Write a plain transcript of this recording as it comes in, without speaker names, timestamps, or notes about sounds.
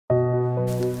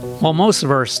While most of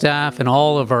our staff and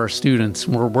all of our students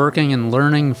were working and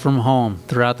learning from home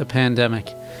throughout the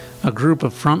pandemic, a group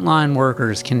of frontline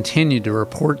workers continued to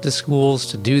report to schools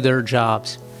to do their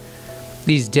jobs.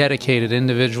 These dedicated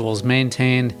individuals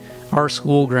maintained our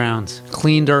school grounds,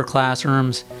 cleaned our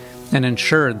classrooms, and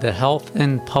ensured the health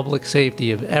and public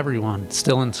safety of everyone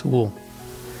still in school.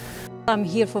 I'm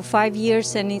here for 5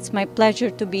 years and it's my pleasure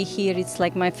to be here. It's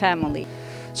like my family.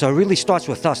 So it really starts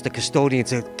with us, the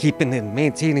custodians, of keeping and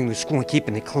maintaining the school and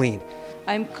keeping it clean.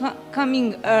 I'm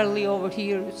coming early over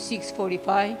here at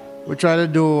 6:45. We try to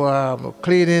do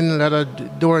cleaning, a lot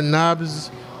of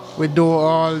doorknobs. We do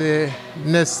all the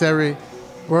necessary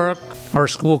work. Our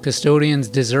school custodians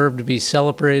deserve to be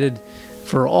celebrated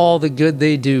for all the good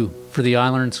they do for the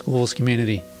iLearn Schools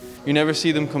community. You never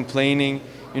see them complaining.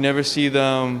 You never see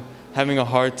them having a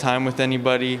hard time with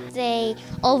anybody. They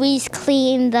always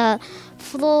clean the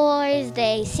floors,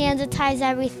 they sanitize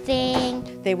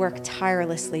everything. They work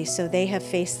tirelessly, so they have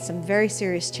faced some very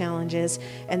serious challenges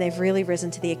and they've really risen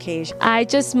to the occasion. I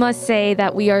just must say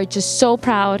that we are just so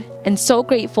proud and so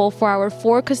grateful for our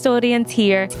 4 custodians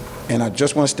here. And I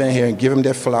just want to stand here and give them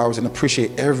their flowers and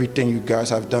appreciate everything you guys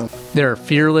have done. They're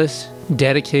fearless,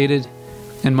 dedicated,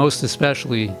 and most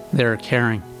especially, they're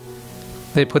caring.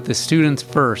 They put the students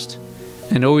first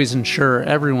and always ensure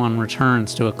everyone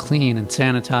returns to a clean and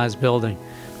sanitized building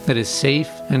that is safe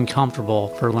and comfortable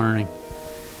for learning.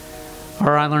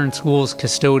 Our iLearn Schools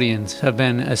custodians have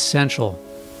been essential,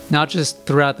 not just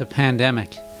throughout the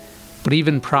pandemic, but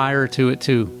even prior to it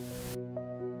too.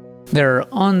 They're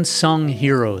unsung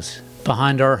heroes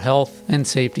behind our health and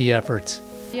safety efforts.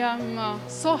 I'm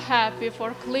so happy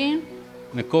for clean.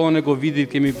 In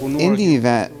the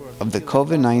event of the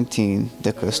COVID-19,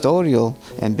 the custodial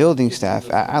and building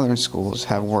staff at iLearn Schools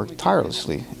have worked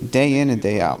tirelessly, day in and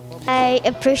day out. I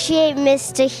appreciate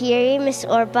Ms. Tahiri, Ms.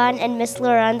 Orban, and Ms.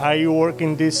 Laurent. I work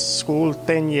in this school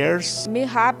 10 years. Me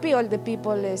happy, all the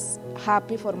people is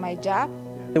happy for my job.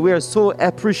 We are so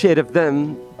appreciative of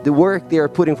them, the work they are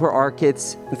putting for our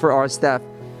kids and for our staff.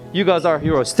 You guys are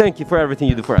heroes. Thank you for everything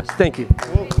you do for us. Thank you.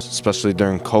 Especially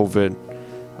during COVID,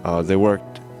 they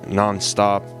worked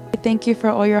non-stop. Thank you for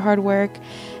all your hard work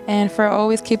and for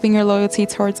always keeping your loyalty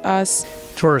towards us.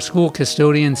 To our school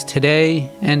custodians today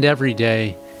and every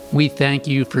day, we thank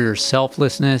you for your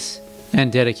selflessness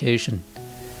and dedication.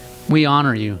 We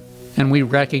honor you and we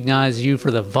recognize you for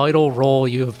the vital role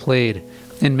you have played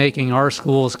in making our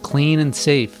schools clean and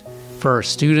safe for our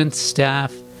students,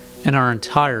 staff, and our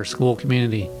entire school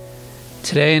community.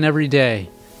 Today and every day,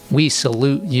 we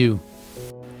salute you.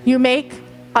 You make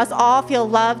us all feel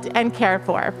loved and cared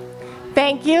for.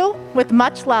 Thank you with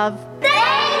much love,